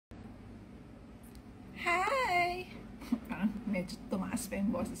parang medyo tumaas pa yung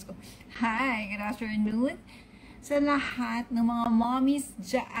boses ko. Hi, good afternoon sa lahat ng mga mommies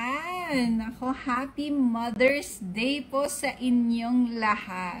dyan. Ako, happy Mother's Day po sa inyong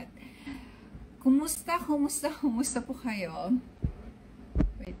lahat. Kumusta po kayo?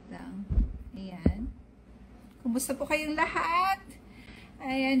 Wait lang. Ayan. Kumusta po kayong lahat?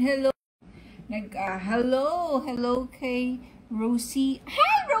 Ayan, hello. Hello kay Rosie.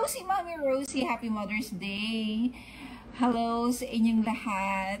 Hi, Rosie, Mommy Rosie. Happy Mother's Day. Hello sa inyong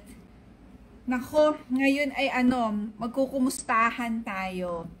lahat. Nako, ngayon ay magkukumustahan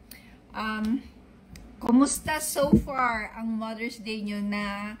tayo. Kumusta so far ang Mother's Day nyo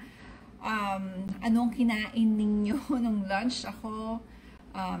na anong kinain ninyo ng lunch? Ako,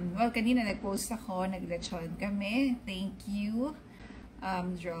 well, kanina nag-post ako, nag-lechon kami. Thank you.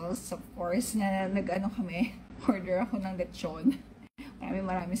 Girls, of course, na kami, order ako ng lechon.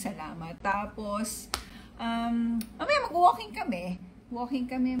 Maraming salamat. Tapos, mamaya mag-walking kami. Walking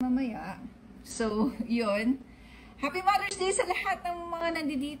kami mamaya. So, yun. Happy Mother's Day sa lahat ng mga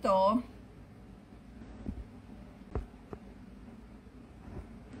nandito.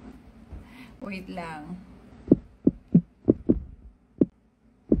 Wait lang.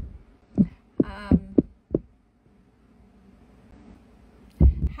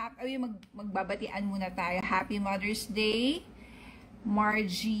 Magbabatian muna tayo. Happy Mother's Day,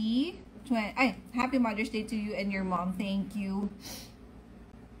 Margie. Happy Mother's Day to you and your mom. Thank you.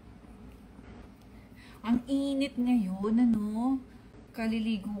 Ang init ngayon,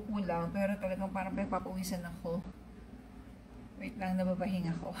 kaliligo ko lang, pero talagang parang papawisan ako. Wait lang,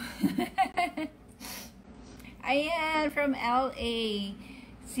 nababahinga ako. Ayan, from LA,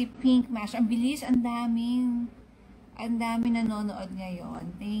 si Pink Mash. Ang bilis, ang daming nanonood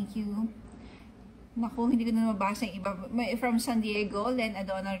ngayon. Thank you. Naku, hindi ko na mabasa yung iba. From San Diego, Len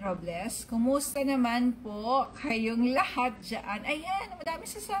Adonal Robles. Kumusta naman po kayong lahat dyan? Ayan, marami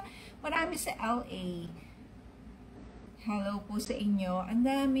sa LA. Hello po sa inyo. Ang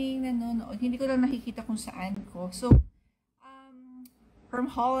daming nanonood. Hindi ko lang nakikita kung saan ko. So,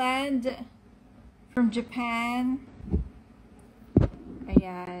 from Holland, from Japan.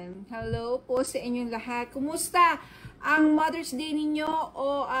 Ayan. Hello po sa inyong lahat. Kumusta ang Mother's Day ninyo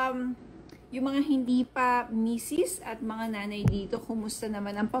o yung mga hindi pa misis at mga nanay dito, kumusta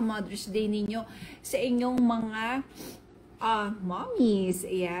naman ang pa-Mother's Day ninyo sa inyong mga mommies?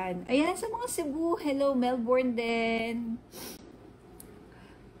 Ayan. Ayan, sa mga Cebu. Hello, Melbourne din.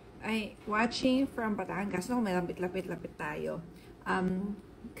 Ay, watching from Batangas. Naku, may lapit tayo.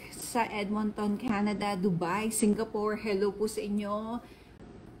 Sa Edmonton, Canada, Dubai, Singapore. Hello po sa inyo.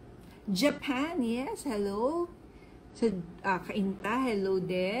 Japan, yes, hello. Sa Kainta, hello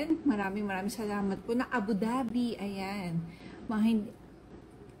din. Maraming salamat po. Na Abu Dhabi, ayan.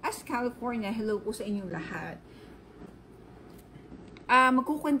 As California, hello po sa inyong lahat.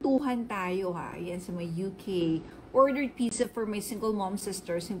 Magkukwentuhan tayo ha. Ayan, sa may UK. Ordered pizza for my single mom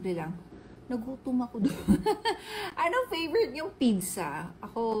sister. Simple lang. Nagutom ako doon. Anong favorite yung pizza?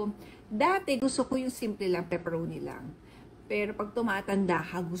 Ako, dati gusto ko yung simple lang, pepperoni lang. Pero pag tumatanda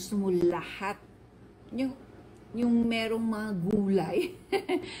ka, gusto mo lahat. Yung merong mga gulay.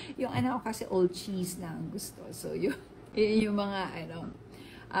 Yung kasi all cheese lang gusto. So, yung mga,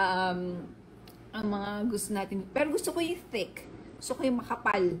 ang mga gusto natin. Pero gusto ko yung thick. Gusto ko yung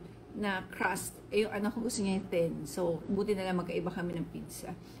makapal na crust. Yung ko gusto niya yung thin. So, buti na lang magkaiba kami ng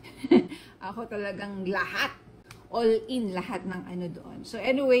pizza. Ako talagang lahat. All in lahat ng doon. So,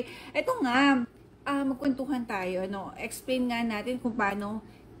 anyway, eto nga, magkwentuhan tayo. Explain nga natin kung paano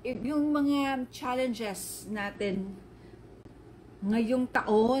yung mga challenges natin ngayong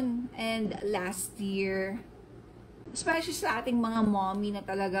taon and last year, especially sa ating mga mommy na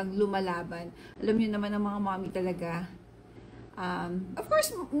talagang lumalaban. Alam niyo naman ang mga mommy talaga, of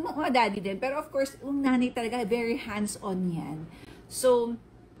course, mga daddy din, pero of course, yung nanay talaga, very hands-on yan. So,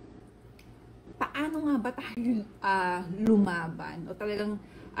 paano nga ba tayo lumaban o talagang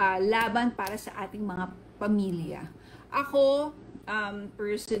laban para sa ating mga pamilya? Ako,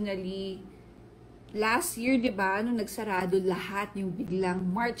 personally, last year, diba, nung nagsarado lahat, yung biglang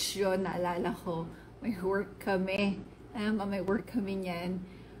March yun, naalala ko, may work kami. May work kami niyan.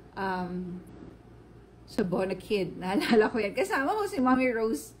 Sa Bonakid, naalala ko yan. Kasama ko si Mommy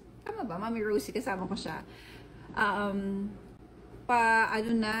Rose. Tama ba? Mommy Rosie, kasama ko siya.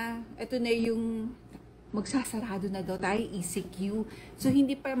 Ito na yung magsasarado na daw tayo, ECQ. So,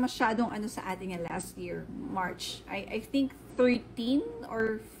 hindi pa masyadong sa ating last year, March. I think 13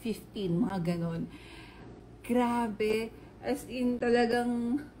 or 15, mga ganon. Grabe. As in,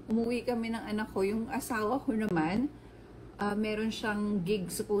 talagang umuwi kami ng anak ko. Yung asawa ko naman, meron siyang gig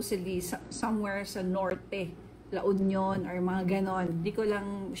supposedly somewhere sa norte La Union or mga ganon. Hindi ko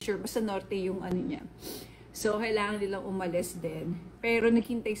lang sure, basta norte yung ano niya. So, kailangan nilang umalis din. Pero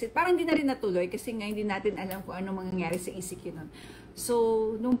naghintay sila. Parang hindi na rin natuloy kasi nga hindi natin alam kung ano mangyayari sa ECQ nun. So,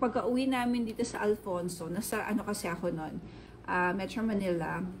 nung pagka-uwi namin dito sa Alfonso, nasa ano kasi ako nun, Metro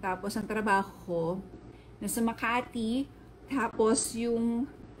Manila. Tapos, ang trabaho ko, nasa Makati. Tapos,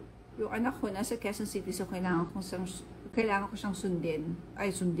 yung anak ko nasa Quezon City. So, kailangan ko siyang sunduin.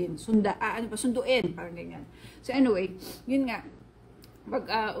 Parang ganyan. So, anyway, yun nga. Pag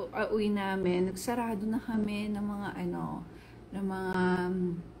uwi namin, nagsarado na kami ng mga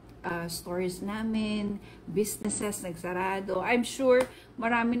stores namin, businesses nagsarado. I'm sure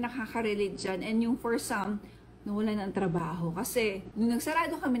maraming nakaka-relate dyan. And yung for some, nawalan ng trabaho. Kasi, nung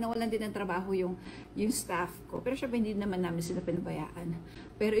nagsarado kami, nawalan din ng trabaho yung staff ko. Pero syempre, hindi naman namin sila pinabayaan.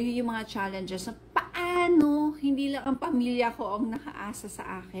 Pero yun yung mga challenges na paano, hindi lang ang pamilya ko ang nakaasa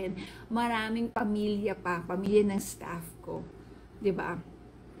sa akin. Maraming pamilya ng staff ko. 'Di ba?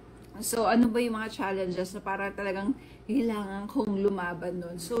 So, ano ba yung mga challenges na para talagang kailangan kong lumaban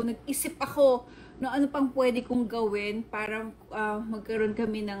nun? So, nag-isip ako na ano pang pwede kong gawin para magkaroon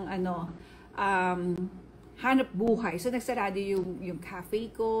kami ng hanap buhay. So, nagsarado yung cafe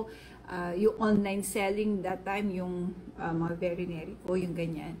ko, yung online selling that time, yung mga very Neri ko, yung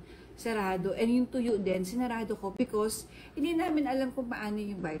ganyan. Sarado. And yung tuyo din, sinarado ko because hindi namin alam kung paano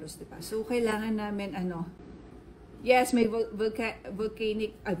yung virus, diba? So, kailangan namin, yes, may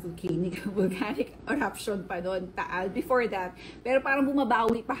volcanic eruption pa doon, Taal, before that. Pero parang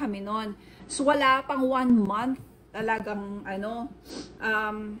bumabawi pa kami noon. So, wala pang 1 month talagang,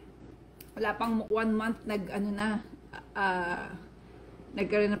 wala pang 1 month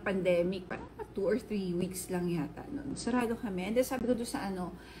nagkaroon ng pandemic. Parang 2 or 3 weeks lang yata noon. Sarado kami. And then sabi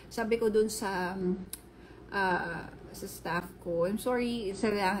ko doon sa staff ko, I'm sorry,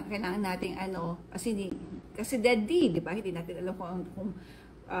 kailangan nating kasi deadly, di ba? Hindi natin alam kung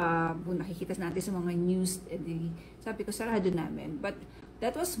nakikita natin sa mga news. Sabi ko, sarado namin. But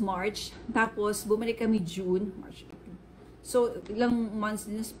that was March. Tapos, bumalik kami June, March. So, ilang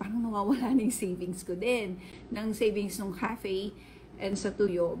months din, parang nawawala na yung savings ko din. Ng savings ng cafe and sa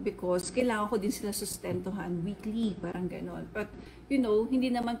tuyo because kailangan ko din sila sustentuhan weekly, parang ganon. But, hindi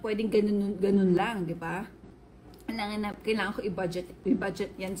naman pwedeng ganun lang, di ba? Kailangan ko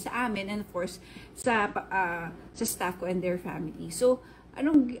i-budget yan sa amin and of course sa staff ko and their family. So,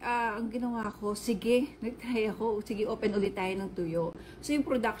 ang ginawa ko? Sige, nag-try ako. Sige, open ulit tayo ng tuyo. So, yung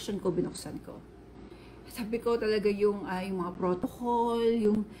production ko, binuksan ko. Sabi ko talaga yung mga protocol,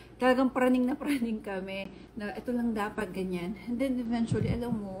 yung talagang praning kami na ito lang dapat ganyan. And then eventually,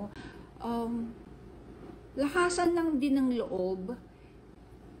 alam mo, lakasan lang din ng loob.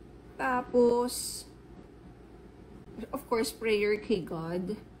 Tapos, of course, prayer kay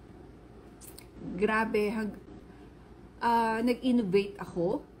God. Grabe, nag-innovate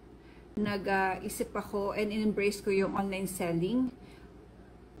ako. Nag-isip ako and in-embrace ko yung online selling.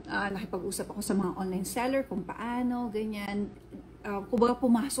 Nakipag-usap ako sa mga online seller kung paano, ganyan. Kumbaga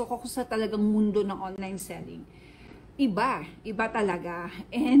pumasok ako sa talagang mundo ng online selling. Iba talaga.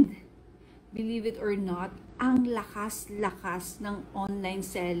 And believe it or not, ang lakas-lakas ng online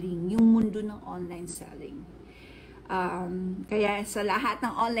selling, yung mundo ng online selling. Kaya sa lahat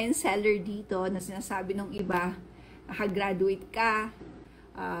ng online seller dito na sinasabi ng iba, nakagraduate ka,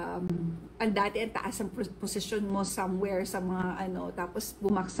 ang dati ang taas ang posisyon mo somewhere sa mga tapos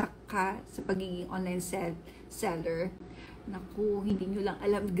bumaksak ka sa pagiging online seller. Naku, hindi nyo lang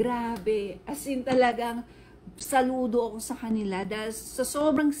alam, grabe. As in talagang saludo ako sa kanila dahil sa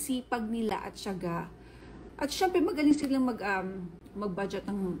sobrang sipag nila at syaga. At syempre magaling silang mag-budget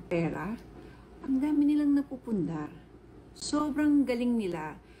ng pera. Ang dami nilang napupundar. Sobrang galing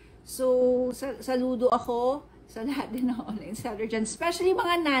nila. So, saludo ako sa lahat din ng online seller dyan. Especially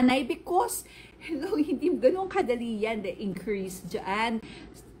mga nanay because, hindi ganun kadali yan. The increase dyan.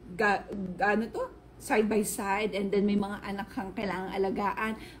 Side by side. And then may mga anak kang kailangang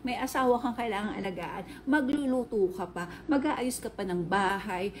alagaan. May asawa kang kailangang alagaan. Magluluto ka pa. Mag-aayos ka pa ng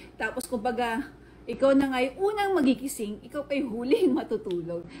bahay. Tapos kumbaga, ikaw na ngayon, unang magigising, ikaw pa'y huling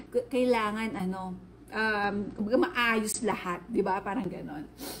matutulog. Kailangan, kumbaga maayos lahat. Diba? Parang ganon.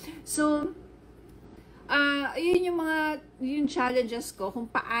 So, yun yung challenges ko kung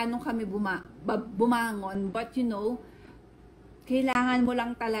paano kami bumangon. But kailangan mo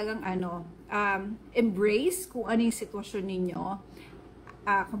lang talagang embrace kung ano yung sitwasyon ninyo.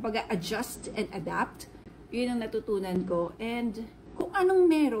 Kumbaga adjust and adapt. Yun ang natutunan ko. And kung anong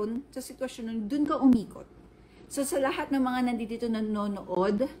meron sa sitwasyon nun, dun ka umikot. So sa lahat ng mga nandito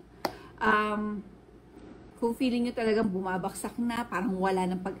nanonood, Kung feeling nyo talagang bumabaksak na, parang wala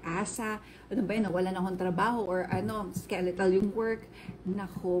ng pag-asa, ano ba yun, wala na akong trabaho, or ano, skeletal yung work,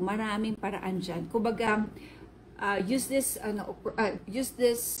 nako, maraming paraan dyan. Kumbaga, use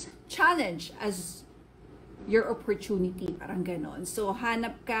this challenge as your opportunity, parang ganon. So,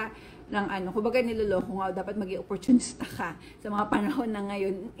 hanap ka ng ano, kumbaga niloloko nga, dapat maging opportunista ka sa mga panahon na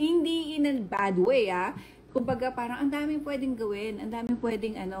ngayon. Hindi in a bad way, Kumbaga, parang ang daming pwedeng gawin, ang daming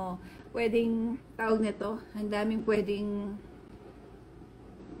pwedeng pwedeng tawag nito, ang daming pwedeng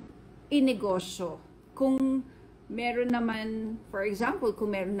inegosyo. Kung meron naman, for example,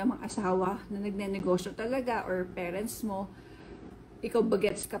 kung meron namang asawa na nagnenegosyo talaga, or parents mo, ikaw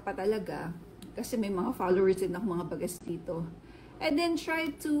bagets ka pa talaga, kasi may mga followers din ako mga bagets dito. And then try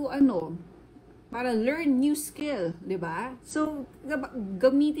to, para learn new skill, di ba? So,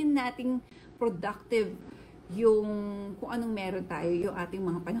 gamitin nating productive yung kung anong meron tayo, yung ating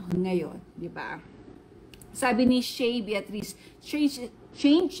mga panahon ngayon, di ba? Sabi ni Shay Beatrice,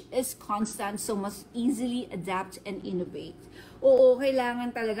 change is constant, so must easily adapt and innovate. Oo,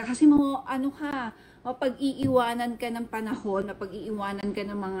 kailangan talaga, kasi mapag-iiwanan ka ng panahon, mapag-iiwanan ka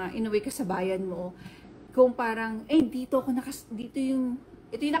ng mga inuwi kasabayan mo, kung parang, ito yung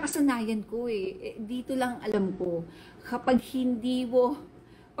nakasanayan ko dito lang alam ko. Kapag hindi mo,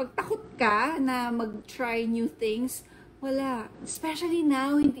 pagtakot ka na mag-try new things, wala. Especially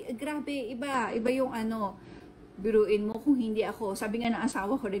now, grabe, iba yung biruin mo kung hindi ako, sabi nga ng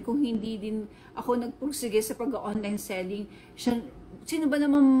asawa ko rin, kung hindi din ako nagpursige sa pag-online selling, sino ba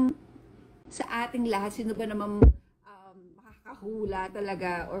naman sa ating lahat, sino ba naman makakahula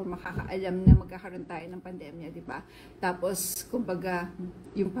talaga or makakaalam na magkakaroon tayo ng pandemya, di ba? Tapos, kumbaga,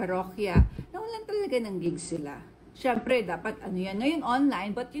 yung parokya, nawalan talaga ng gigs sila. Siyempre, dapat yan ngayon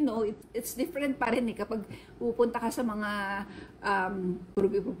online, but it's different pa rin kapag pupunta ka sa mga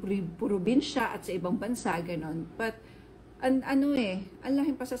probinsya at sa ibang bansa, ganon. But, ang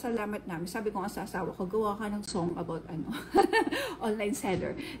laking pasasalamat namin. Sabi ko nga sa asawa ko, gawa ka ng song about online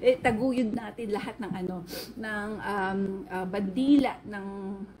seller. Taguyod natin lahat ng bandila ng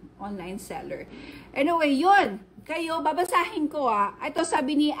online seller. Anyway, yun. Kayo, babasahin ko Ito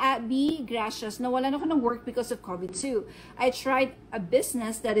sabi ni Abby Gracias, nawalan ako ng work because of COVID-2. I tried a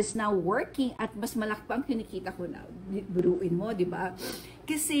business that is now working at mas malaki pa ang kinikita ko na. Buruin mo, di ba?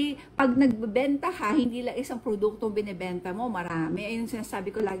 Kasi pag nagbebenta ka, hindi lang isang produkto binibenta mo, marami. Ayun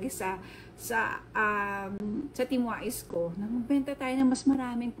sinasabi ko lagi sa Team Wise ko, na magbenta tayo ng mas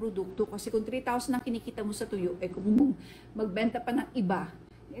maraming produkto. Kasi kung 3,000 ang kinikita mo sa tuyo, kung magbenta pa ng iba,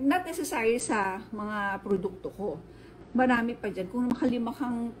 not necessary sa mga produkto ko. Marami pa dyan. Kung makalima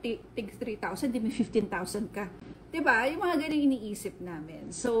kang tig 3,000, di may 15,000 ka. Diba? Yung mga ganyan iniisip namin.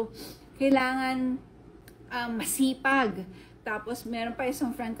 So, kailangan masipag. Tapos, meron pa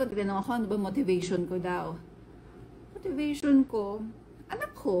isang friend ko, tinanong ako, ano ba motivation ko daw? Motivation ko,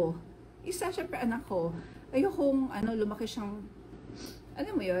 anak ko. Isa syempre anak ko. Ayokong, lumaki siyang,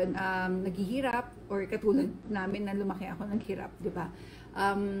 naghihirap, or katulad namin na lumaki ako naghirap, diba?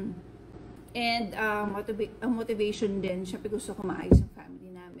 Motivation din, syempre gusto ko maayos ang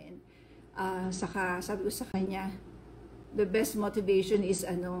family namin. Saka sabi ko sa kanya, the best motivation is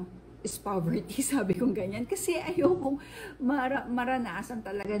poverty, sabi kong ganyan. Kasi ayokong maranasan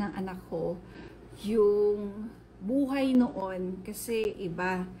talaga ng anak ko yung buhay noon, kasi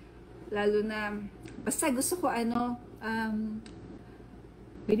iba. Lalo na, basta gusto ko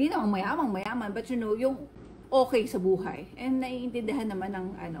hindi naman mayaman, but yung okay sa buhay. And naiintindihan naman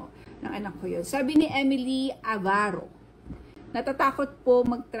ng anak ko yun. Sabi ni Emily Avaro, natatakot po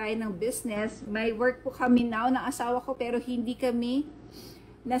mag-try ng business. May work po kami now ng asawa ko, pero hindi kami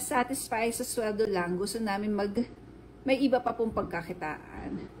na-satisfy sa sweldo lang. Gusto namin may iba pa pong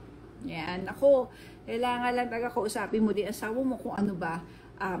pagkakitaan. Yan. Ako, kailangan lang talaga kausapin mo din asawa mo kung ano ba,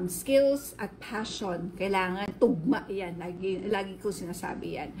 skills at passion. Kailangan tugma yan. Lagi ko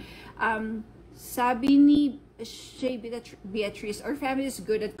sinasabi yan. Sabi ni Shay Beatrice, our family is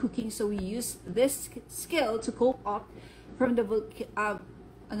good at cooking, so we use this skill to cope up from the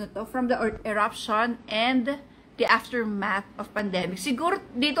eruption and the aftermath of pandemic. Siguro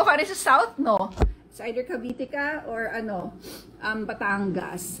dito ka rin sa South, no? It's either Cavite ka or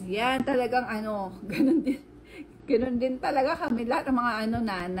Batangas. Yan talagang ganun din. Ganun din talaga kami lahat ng mga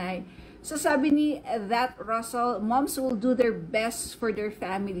nanay. So sabi ni that Russell, moms will do their best for their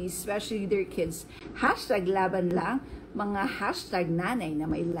families, especially their kids. #laban lang, mga #nanay na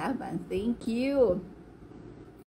may laban. Thank you.